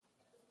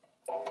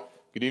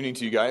Good evening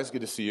to you guys. Good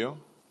to see you.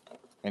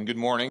 And good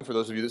morning for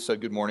those of you that said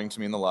good morning to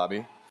me in the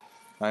lobby.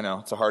 I know,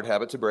 it's a hard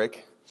habit to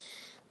break.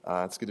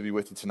 It's good to be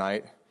with you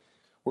tonight.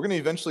 We're going to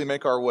eventually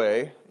make our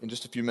way in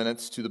just a few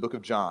minutes to the book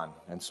of John.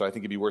 And so I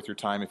think it'd be worth your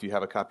time if you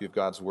have a copy of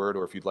God's Word,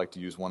 or if you'd like to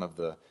use one of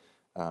the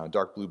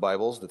dark blue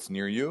Bibles that's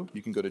near you.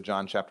 You can go to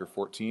John chapter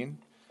 14.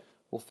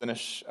 We'll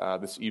finish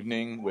this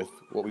evening with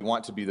what we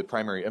want to be the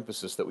primary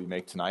emphasis that we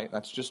make tonight.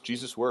 That's just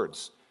Jesus'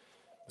 words.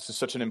 This is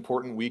such an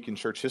important week in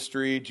church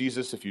history.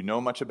 Jesus, if you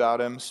know much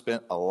about him,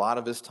 spent a lot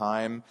of his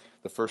time,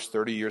 the first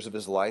 30 years of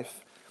his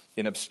life,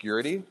 in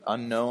obscurity,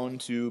 unknown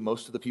to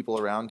most of the people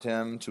around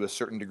him, to a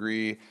certain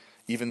degree,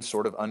 even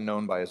sort of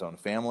unknown by his own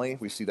family.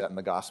 We see that in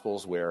the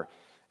Gospels, where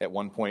at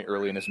one point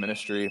early in his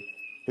ministry,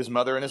 his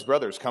mother and his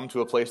brothers come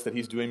to a place that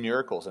he's doing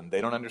miracles, and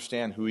they don't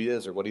understand who he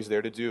is or what he's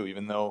there to do,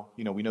 even though,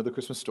 we know the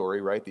Christmas story,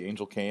 right? The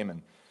angel came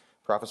and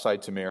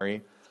prophesied to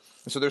Mary.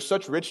 And so there's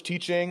such rich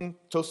teaching.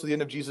 Close to the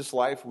end of Jesus'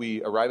 life,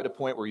 we arrive at a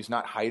point where he's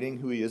not hiding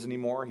who he is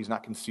anymore. He's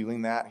not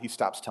concealing that. He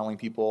stops telling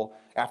people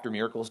after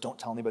miracles, don't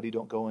tell anybody,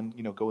 don't go in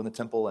the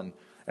temple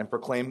and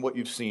proclaim what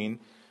you've seen.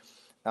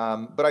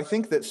 But I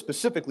think that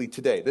specifically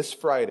today, this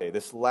Friday,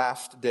 this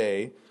last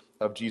day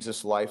of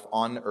Jesus' life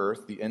on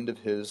earth, the end of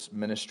his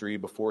ministry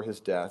before his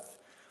death,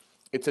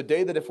 it's a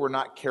day that if we're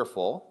not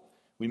careful,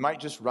 we might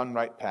just run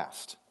right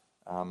past.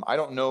 I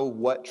don't know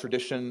what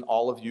tradition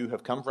all of you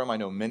have come from. I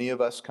know many of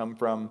us come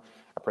from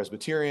a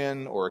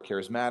Presbyterian or a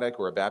charismatic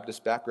or a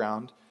Baptist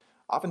background.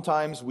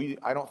 Oftentimes,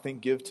 I don't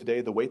think, give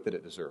today the weight that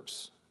it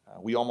deserves.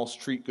 We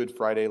almost treat Good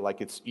Friday like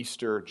it's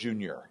Easter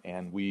Junior,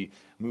 and we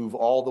move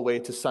all the way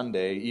to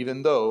Sunday,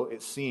 even though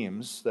it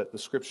seems that the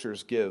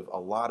Scriptures give a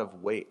lot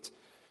of weight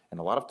and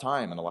a lot of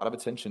time and a lot of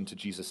attention to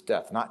Jesus'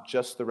 death, not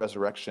just the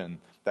resurrection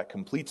that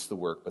completes the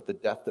work, but the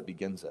death that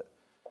begins it.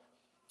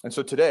 And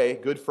so today,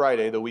 Good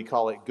Friday, though we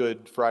call it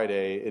Good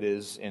Friday, it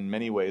is in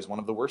many ways one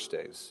of the worst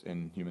days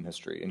in human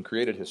history, in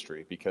created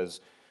history,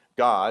 because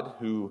God,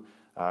 who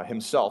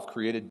himself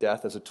created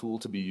death as a tool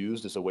to be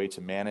used as a way to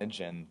manage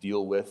and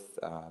deal with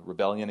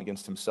rebellion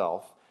against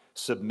himself,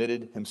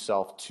 submitted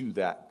himself to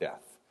that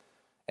death.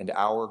 And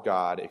our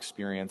God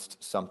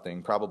experienced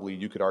something, probably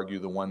you could argue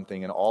the one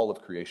thing in all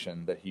of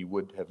creation that he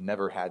would have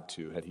never had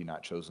he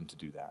not chosen to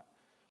do that.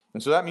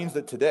 And so that means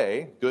that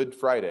today, Good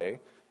Friday,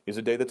 is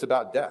a day that's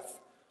about death.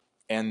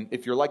 And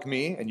if you're like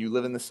me and you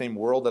live in the same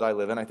world that I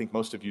live in, I think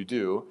most of you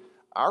do,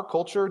 our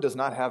culture does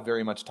not have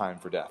very much time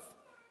for death.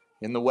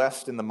 In the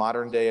West, in the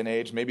modern day and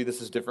age, maybe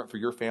this is different for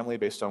your family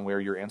based on where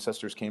your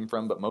ancestors came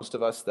from, but most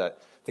of us that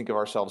think of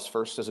ourselves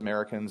first as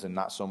Americans and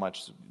not so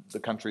much the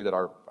country that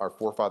our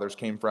forefathers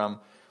came from,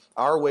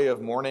 our way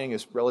of mourning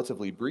is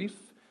relatively brief.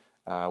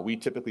 We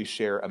typically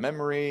share a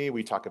memory,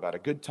 we talk about a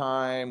good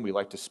time, we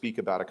like to speak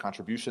about a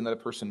contribution that a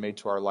person made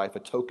to our life, a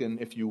token,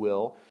 if you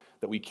will,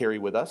 that we carry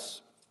with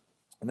us.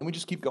 And then we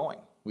just keep going.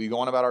 We go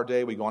on about our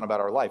day, we go on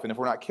about our life. And if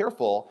we're not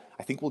careful,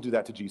 I think we'll do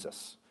that to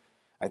Jesus.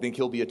 I think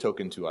he'll be a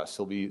token to us.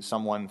 He'll be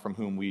someone from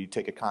whom we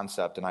take a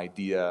concept, an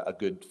idea, a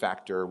good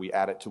factor, we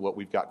add it to what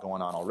we've got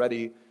going on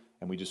already,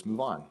 and we just move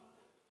on.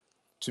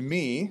 To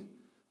me,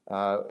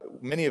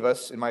 many of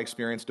us, in my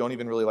experience, don't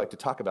even really like to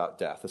talk about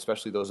death,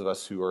 especially those of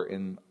us who are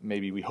in,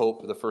 maybe we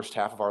hope, the first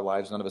half of our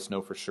lives. None of us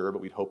know for sure, but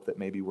we'd hope that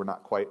maybe we're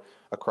not quite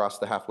across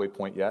the halfway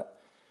point yet.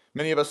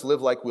 Many of us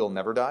live like we'll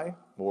never die,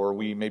 or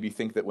we maybe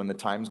think that when the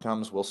time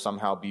comes, we'll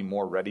somehow be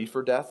more ready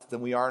for death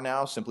than we are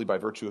now, simply by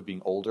virtue of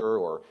being older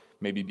or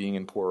maybe being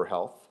in poorer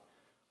health.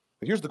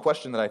 But here's the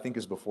question that I think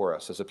is before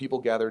us. As a people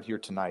gathered here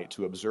tonight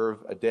to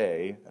observe a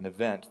day, an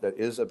event that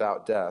is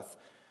about death,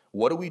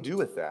 what do we do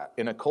with that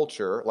in a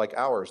culture like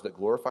ours that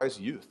glorifies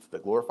youth,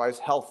 that glorifies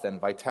health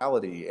and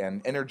vitality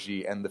and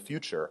energy and the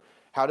future?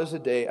 How does a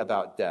day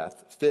about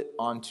death fit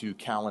onto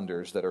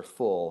calendars that are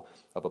full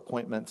of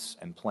appointments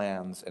and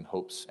plans and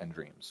hopes and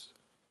dreams?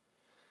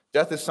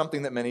 Death is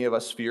something that many of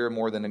us fear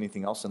more than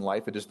anything else in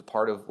life. It is the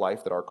part of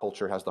life that our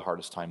culture has the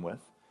hardest time with.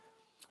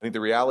 I think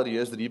the reality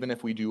is that even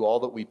if we do all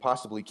that we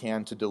possibly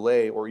can to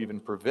delay or even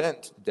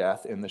prevent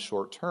death in the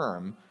short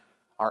term,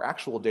 our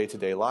actual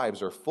day-to-day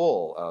lives are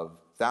full of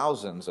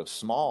thousands of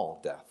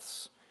small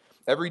deaths.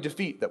 Every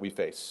defeat that we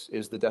face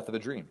is the death of a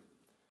dream.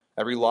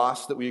 Every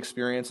loss that we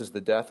experience is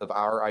the death of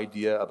our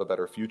idea of a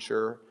better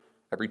future.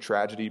 Every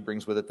tragedy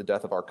brings with it the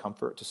death of our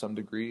comfort to some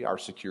degree, our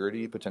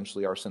security,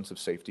 potentially our sense of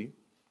safety.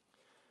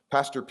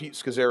 Pastor Pete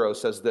Scazzaro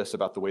says this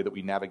about the way that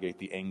we navigate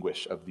the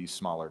anguish of these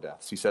smaller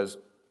deaths. He says,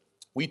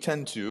 we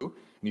tend to, and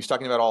he's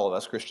talking about all of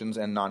us, Christians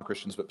and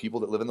non-Christians, but people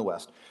that live in the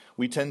West,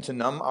 we tend to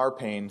numb our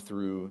pain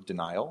through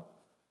denial,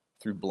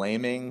 through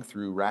blaming,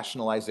 through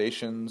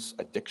rationalizations,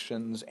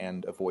 addictions,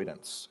 and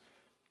avoidance.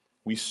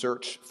 We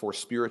search for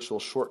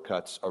spiritual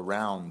shortcuts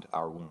around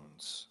our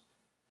wounds.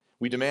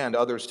 We demand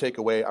others take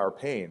away our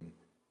pain,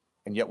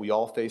 and yet we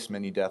all face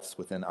many deaths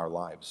within our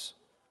lives.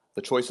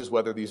 The choice is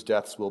whether these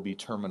deaths will be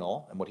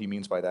terminal, and what he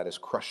means by that is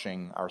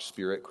crushing our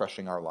spirit,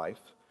 crushing our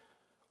life,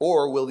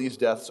 or will these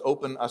deaths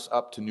open us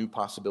up to new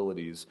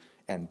possibilities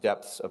and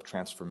depths of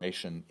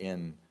transformation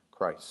in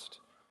Christ?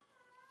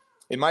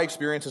 In my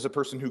experience as a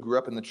person who grew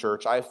up in the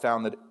church, I have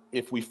found that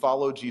if we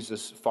follow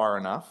Jesus far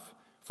enough,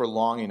 for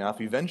long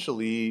enough,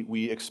 eventually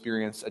we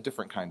experience a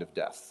different kind of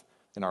death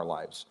in our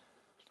lives.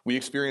 We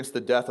experience the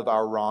death of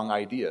our wrong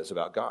ideas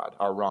about God,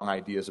 our wrong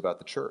ideas about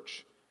the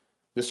church.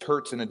 This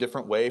hurts in a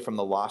different way from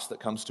the loss that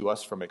comes to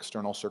us from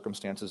external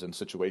circumstances and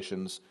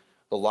situations.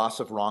 The loss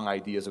of wrong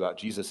ideas about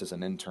Jesus is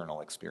an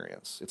internal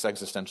experience. It's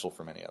existential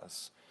for many of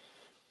us.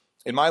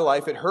 In my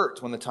life, it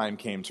hurt when the time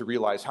came to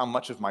realize how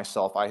much of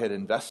myself I had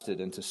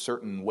invested into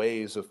certain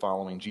ways of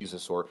following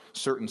Jesus or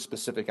certain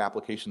specific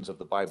applications of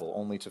the Bible,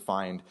 only to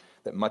find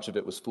that much of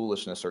it was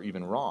foolishness or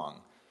even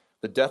wrong.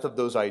 The death of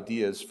those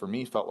ideas for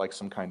me felt like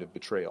some kind of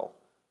betrayal.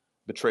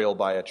 Betrayal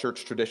by a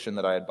church tradition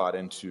that I had bought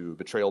into,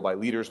 betrayal by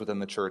leaders within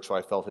the church who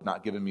I felt had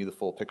not given me the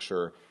full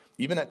picture,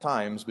 even at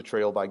times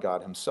betrayal by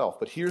God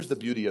himself. But here's the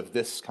beauty of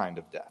this kind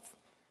of death.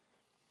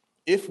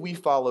 If we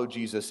follow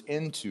Jesus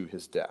into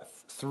his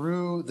death,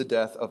 through the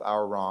death of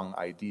our wrong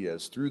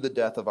ideas, through the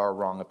death of our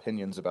wrong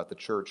opinions about the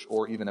church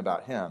or even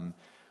about him,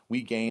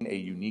 we gain a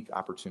unique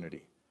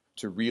opportunity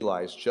to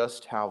realize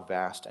just how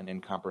vast and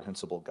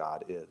incomprehensible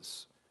God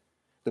is.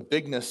 The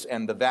bigness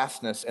and the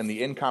vastness and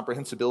the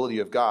incomprehensibility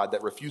of God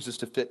that refuses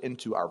to fit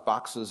into our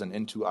boxes and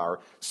into our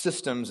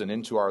systems and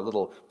into our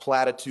little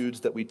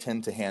platitudes that we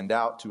tend to hand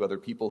out to other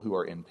people who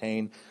are in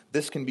pain,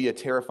 this can be a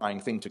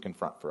terrifying thing to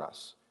confront for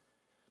us.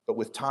 But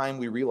with time,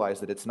 we realize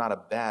that it's not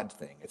a bad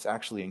thing. It's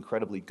actually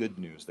incredibly good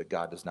news that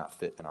God does not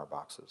fit in our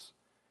boxes.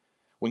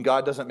 When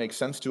God doesn't make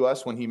sense to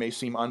us, when he may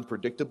seem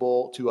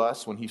unpredictable to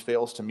us, when he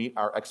fails to meet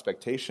our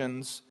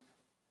expectations,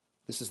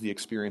 this is the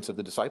experience of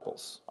the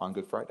disciples on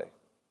Good Friday.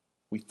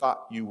 We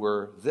thought you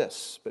were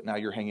this, but now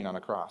you're hanging on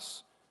a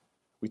cross.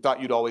 We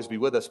thought you'd always be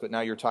with us, but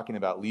now you're talking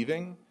about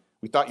leaving.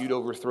 We thought you'd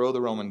overthrow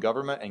the Roman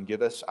government and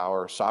give us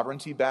our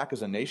sovereignty back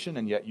as a nation,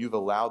 and yet you've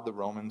allowed the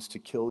Romans to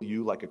kill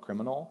you like a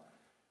criminal.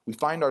 We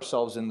find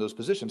ourselves in those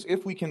positions,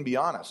 if we can be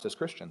honest as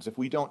Christians, if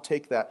we don't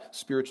take that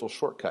spiritual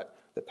shortcut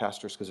that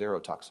Pastor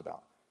Scazzero talks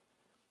about.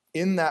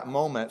 In that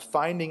moment,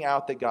 finding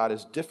out that God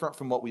is different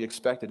from what we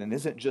expected and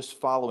isn't just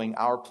following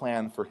our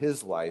plan for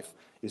his life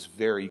is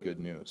very good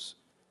news.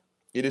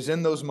 It is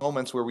in those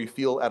moments where we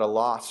feel at a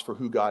loss for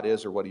who God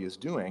is or what he is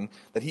doing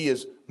that he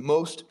is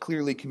most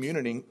clearly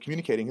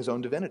communicating his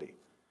own divinity,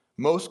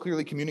 most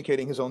clearly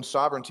communicating his own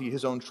sovereignty,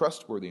 his own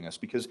trustworthiness,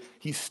 because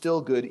he's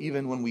still good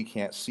even when we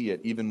can't see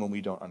it, even when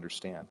we don't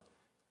understand.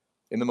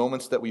 In the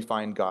moments that we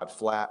find God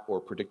flat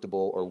or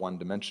predictable or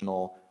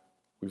one-dimensional,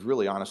 we've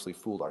really honestly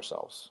fooled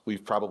ourselves.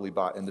 We've probably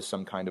bought into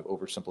some kind of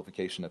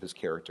oversimplification of his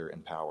character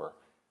and power.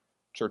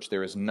 Church,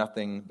 there is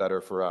nothing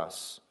better for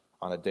us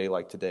on a day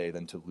like today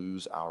than to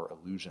lose our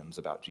illusions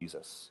about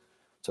Jesus,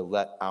 to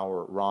let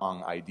our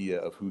wrong idea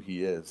of who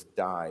he is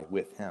die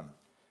with him,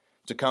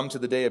 to come to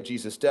the day of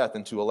Jesus' death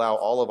and to allow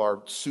all of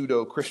our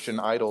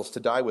pseudo-Christian idols to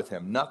die with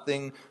him.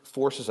 Nothing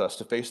forces us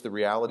to face the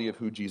reality of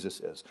who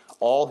Jesus is,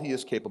 all he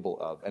is capable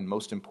of, and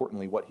most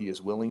importantly, what he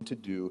is willing to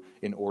do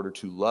in order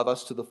to love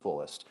us to the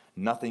fullest.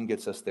 Nothing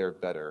gets us there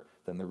better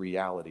than the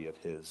reality of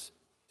his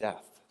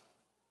death.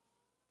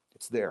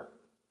 It's there.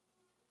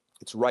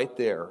 It's right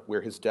there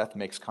where his death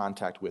makes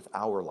contact with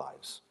our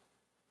lives,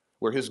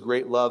 where his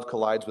great love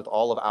collides with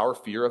all of our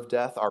fear of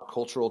death, our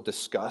cultural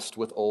disgust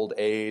with old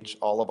age,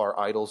 all of our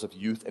idols of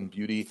youth and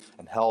beauty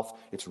and health.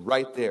 It's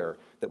right there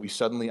that we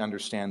suddenly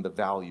understand the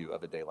value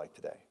of a day like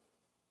today,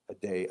 a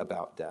day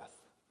about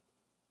death.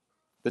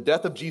 The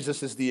death of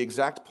Jesus is the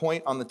exact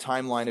point on the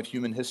timeline of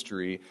human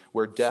history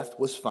where death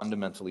was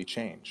fundamentally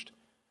changed.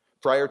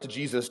 Prior to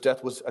Jesus,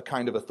 death was a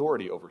kind of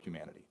authority over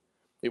humanity.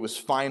 It was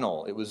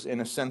final. It was, in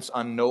a sense,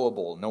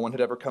 unknowable. No one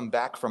had ever come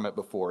back from it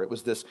before. It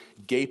was this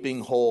gaping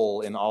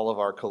hole in all of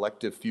our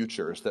collective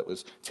futures that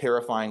was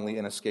terrifyingly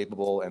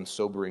inescapable and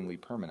soberingly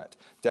permanent.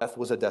 Death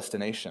was a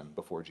destination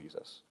before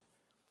Jesus.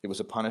 It was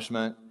a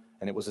punishment,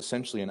 and it was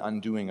essentially an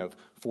undoing of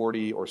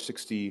 40 or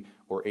 60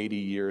 or 80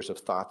 years of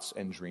thoughts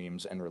and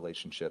dreams and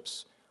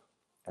relationships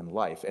and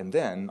life. And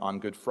then, on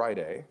Good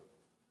Friday,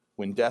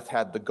 when death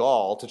had the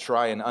gall to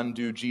try and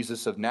undo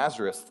Jesus of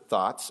Nazareth's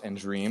thoughts and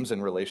dreams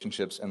and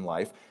relationships and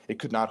life, it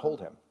could not hold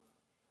him.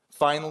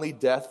 Finally,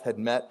 death had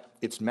met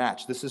its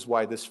match. This is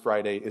why this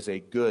Friday is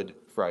a Good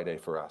Friday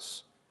for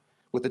us.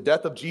 With the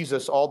death of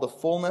Jesus, all the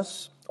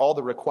fullness, all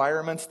the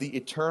requirements, the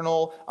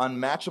eternal,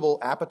 unmatchable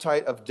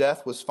appetite of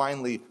death was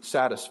finally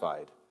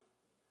satisfied.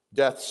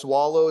 Death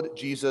swallowed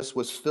Jesus,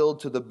 was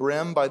filled to the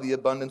brim by the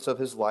abundance of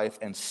his life,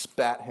 and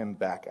spat him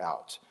back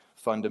out,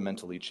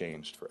 fundamentally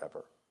changed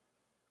forever.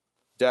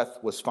 Death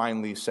was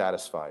finally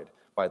satisfied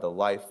by the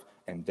life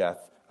and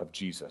death of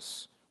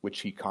Jesus, which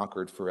he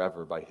conquered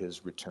forever by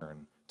his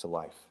return to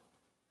life.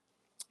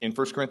 In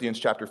 1 Corinthians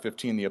chapter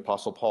 15, the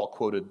Apostle Paul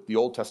quoted the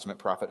Old Testament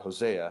prophet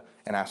Hosea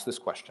and asked this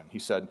question. He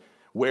said,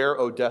 "Where,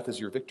 O death, is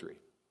your victory?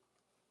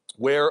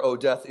 Where, O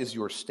death, is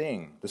your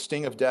sting? The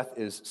sting of death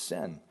is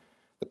sin.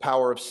 The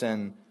power of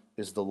sin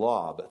is the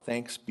law. But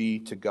thanks be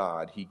to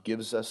God, he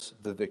gives us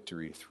the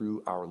victory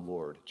through our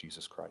Lord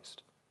Jesus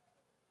Christ."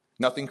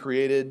 Nothing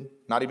created,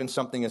 not even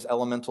something as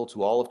elemental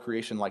to all of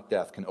creation like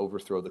death, can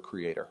overthrow the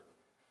Creator.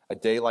 A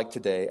day like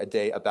today, a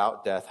day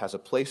about death, has a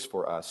place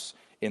for us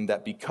in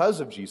that because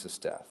of Jesus'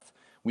 death,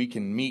 we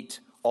can meet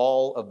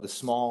all of the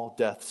small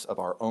deaths of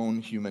our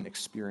own human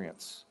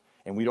experience.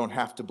 And we don't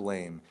have to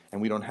blame,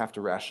 and we don't have to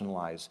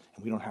rationalize,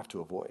 and we don't have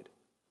to avoid.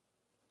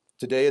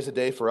 Today is a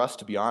day for us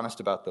to be honest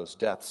about those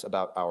deaths,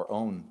 about our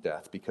own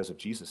death because of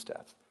Jesus'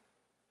 death.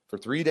 For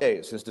 3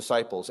 days, his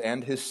disciples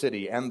and his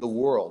city and the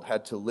world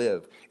had to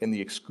live in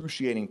the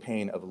excruciating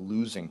pain of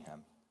losing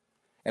him.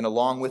 And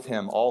along with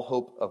him, all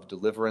hope of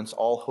deliverance,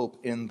 all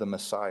hope in the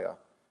Messiah.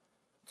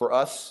 For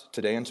us,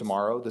 today and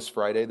tomorrow, this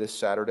Friday, this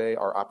Saturday,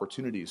 are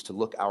opportunities to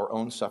look our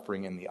own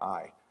suffering in the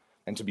eye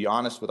and to be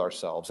honest with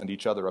ourselves and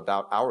each other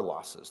about our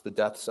losses, the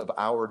deaths of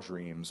our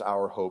dreams,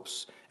 our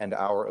hopes, and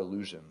our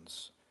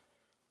illusions.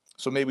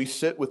 So may we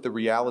sit with the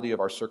reality of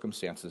our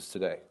circumstances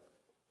today,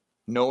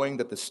 knowing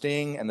that the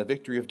sting and the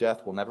victory of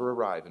death will never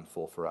arrive in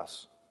full for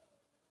us.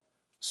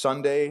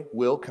 Sunday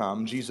will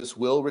come, Jesus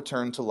will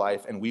return to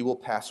life, and we will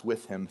pass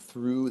with him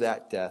through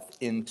that death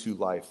into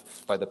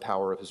life by the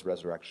power of his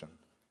resurrection.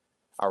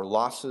 Our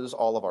losses,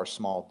 all of our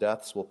small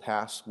deaths, will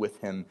pass with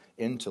him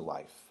into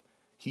life.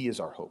 He is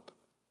our hope.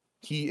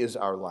 He is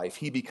our life.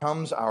 He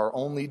becomes our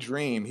only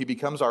dream. He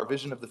becomes our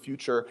vision of the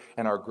future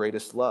and our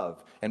greatest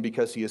love. And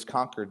because he has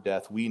conquered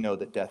death, we know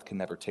that death can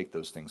never take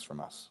those things from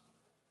us.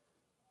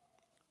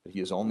 But he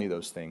is only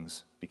those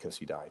things because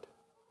he died.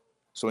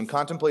 So in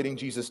contemplating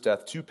Jesus'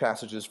 death, 2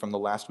 passages from the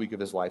last week of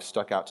his life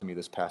stuck out to me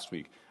this past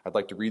week. I'd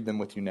like to read them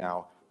with you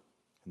now,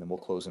 and then we'll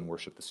close in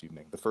worship this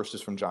evening. The first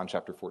is from John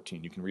chapter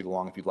 14. You can read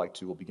along if you'd like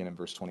to. We'll begin in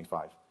verse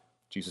 25.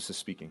 Jesus is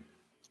speaking.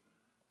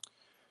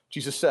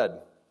 Jesus said,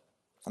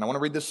 and I want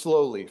to read this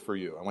slowly for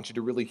you. I want you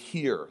to really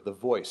hear the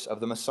voice of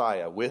the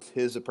Messiah with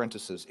his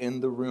apprentices in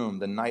the room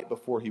the night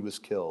before he was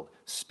killed,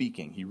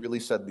 speaking. He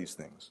really said these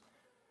things.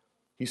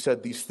 He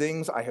said, "These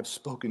things I have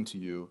spoken to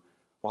you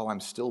while I'm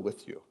still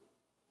with you.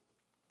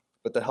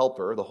 But the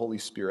Helper, the Holy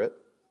Spirit,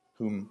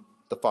 whom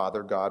the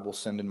Father, God, will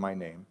send in my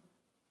name,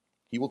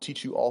 he will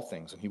teach you all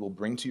things, and he will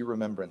bring to your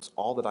remembrance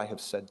all that I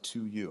have said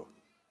to you."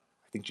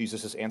 I think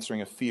Jesus is answering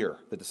a fear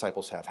the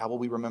disciples have. How will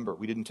we remember?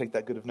 We didn't take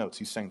that good of notes.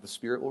 He's saying the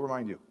Spirit will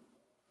remind you.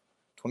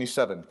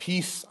 27,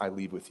 "Peace I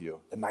leave with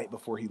you," the night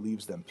before he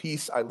leaves them.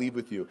 "Peace I leave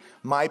with you.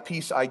 My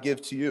peace I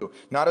give to you.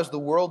 Not as the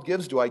world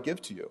gives do I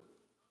give to you.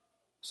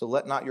 So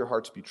let not your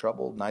hearts be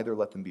troubled, neither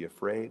let them be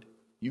afraid.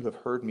 You have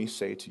heard me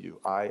say to you,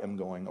 I am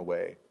going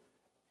away,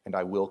 and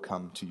I will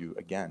come to you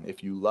again.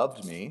 If you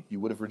loved me, you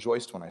would have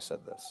rejoiced when I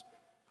said this,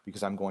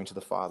 because I'm going to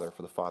the Father,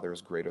 for the Father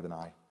is greater than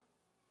I.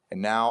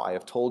 And now I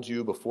have told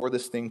you before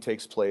this thing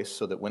takes place,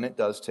 so that when it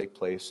does take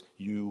place,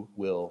 you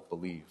will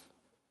believe.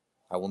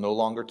 I will no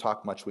longer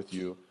talk much with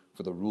you,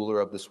 for the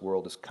ruler of this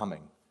world is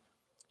coming.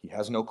 He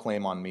has no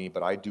claim on me,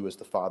 but I do as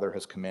the Father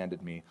has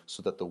commanded me,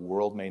 so that the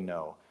world may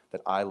know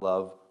that I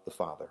love the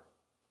Father.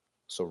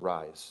 So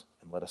rise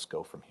and let us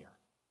go from here."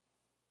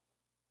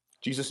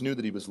 Jesus knew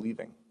that he was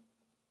leaving.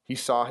 He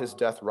saw his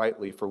death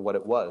rightly for what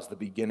it was, the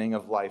beginning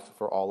of life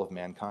for all of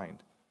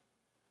mankind.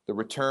 The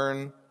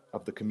return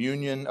of the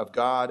communion of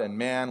God and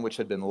man, which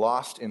had been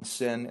lost in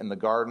sin in the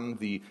garden,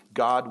 the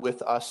God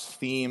with us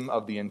theme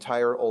of the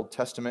entire Old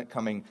Testament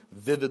coming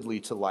vividly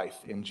to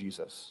life in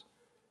Jesus.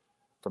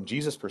 From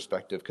Jesus'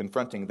 perspective,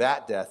 confronting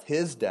that death,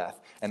 his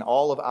death, and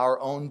all of our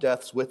own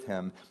deaths with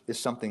him is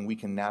something we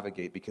can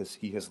navigate because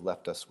he has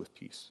left us with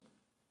peace.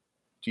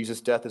 Jesus'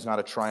 death is not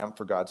a triumph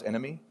for God's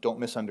enemy. Don't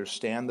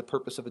misunderstand the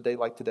purpose of a day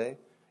like today.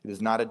 It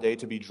is not a day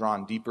to be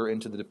drawn deeper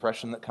into the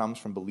depression that comes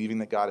from believing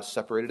that God has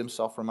separated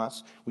himself from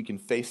us. We can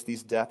face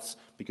these deaths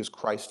because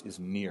Christ is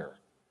near.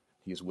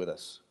 He is with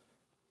us.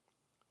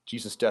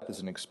 Jesus' death is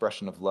an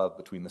expression of love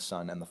between the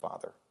Son and the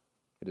Father.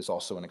 It is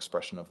also an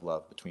expression of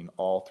love between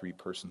all 3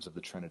 persons of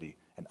the Trinity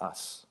and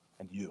us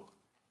and you.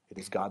 It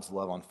is God's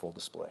love on full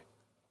display.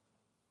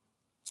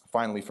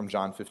 Finally, from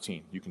John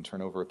 15, you can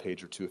turn over a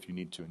page or 2 if you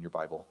need to in your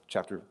Bible.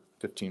 Chapter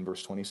 15,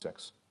 verse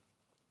 26.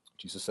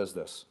 Jesus says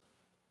this,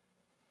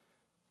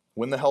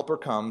 "When the Helper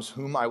comes,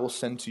 whom I will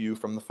send to you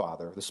from the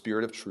Father, the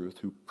Spirit of truth,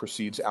 who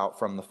proceeds out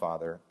from the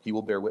Father, he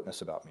will bear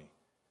witness about me.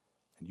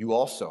 And you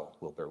also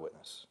will bear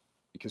witness,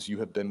 because you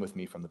have been with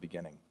me from the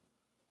beginning.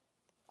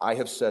 I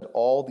have said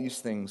all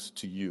these things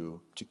to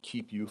you to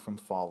keep you from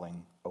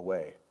falling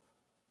away.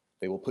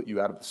 They will put you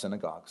out of the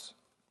synagogues.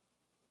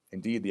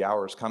 Indeed, the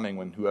hour is coming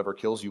when whoever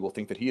kills you will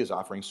think that he is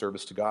offering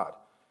service to God.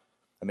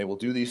 And they will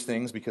do these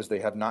things because they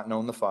have not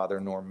known the Father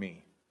nor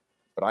me.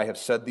 But I have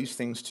said these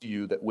things to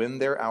you that when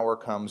their hour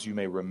comes, you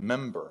may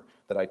remember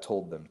that I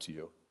told them to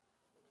you.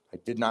 I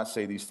did not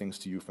say these things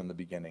to you from the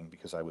beginning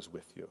because I was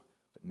with you.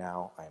 But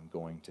now I am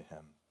going to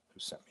him who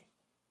sent me."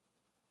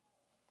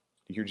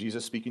 Do you hear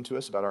Jesus speaking to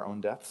us about our own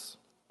deaths?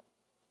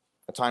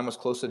 A time was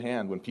close at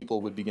hand when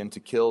people would begin to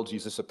kill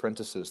Jesus'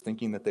 apprentices,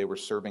 thinking that they were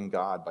serving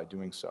God by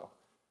doing so.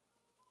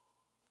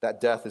 That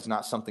death is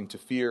not something to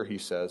fear, he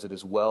says. It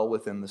is well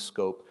within the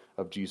scope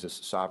of Jesus'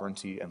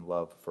 sovereignty and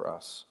love for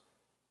us.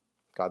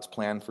 God's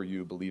plan for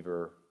you,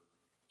 believer,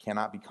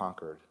 cannot be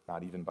conquered,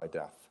 not even by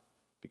death,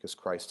 because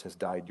Christ has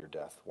died your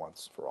death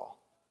once for all.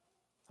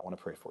 I want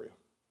to pray for you.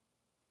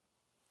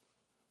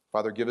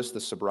 Father, give us the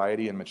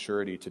sobriety and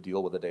maturity to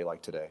deal with a day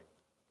like today.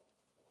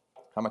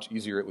 How much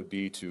easier it would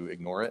be to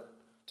ignore it,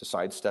 to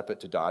sidestep it,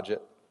 to dodge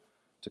it,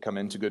 to come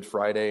into Good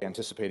Friday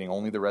anticipating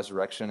only the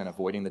resurrection and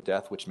avoiding the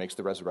death which makes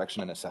the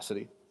resurrection a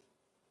necessity.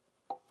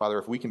 Father,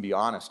 if we can be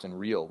honest and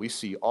real, we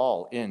see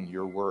all in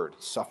your word: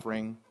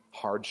 suffering,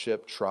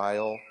 hardship,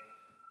 trial,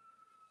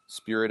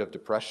 spirit of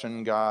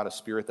depression, God, a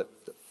spirit that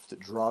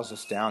draws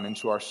us down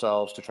into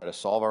ourselves to try to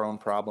solve our own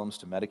problems,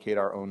 to medicate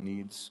our own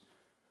needs.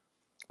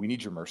 We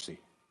need your mercy.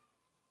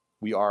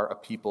 We are a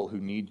people who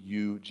need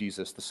you,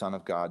 Jesus, the Son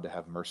of God, to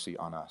have mercy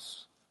on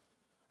us.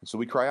 And so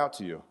we cry out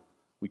to you.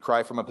 We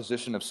cry from a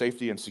position of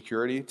safety and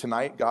security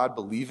tonight, God,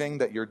 believing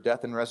that your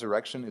death and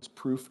resurrection is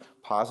proof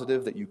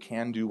positive that you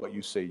can do what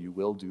you say you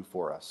will do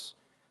for us.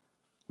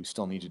 We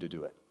still need you to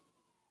do it.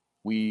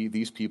 We,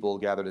 these people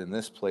gathered in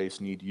this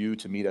place, need you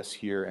to meet us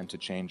here and to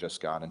change us,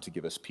 God, and to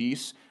give us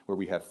peace where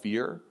we have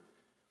fear,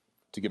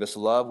 to give us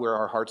love where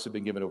our hearts have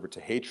been given over to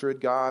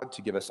hatred, God,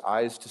 to give us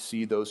eyes to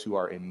see those who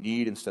are in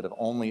need instead of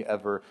only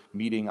ever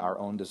meeting our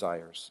own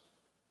desires.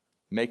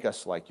 Make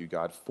us like you,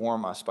 God.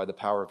 Form us by the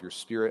power of your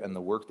Spirit and the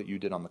work that you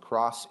did on the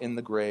cross, in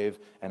the grave,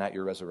 and at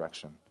your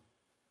resurrection.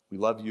 We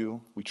love you.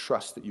 We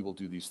trust that you will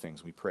do these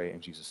things. We pray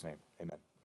in Jesus' name. Amen.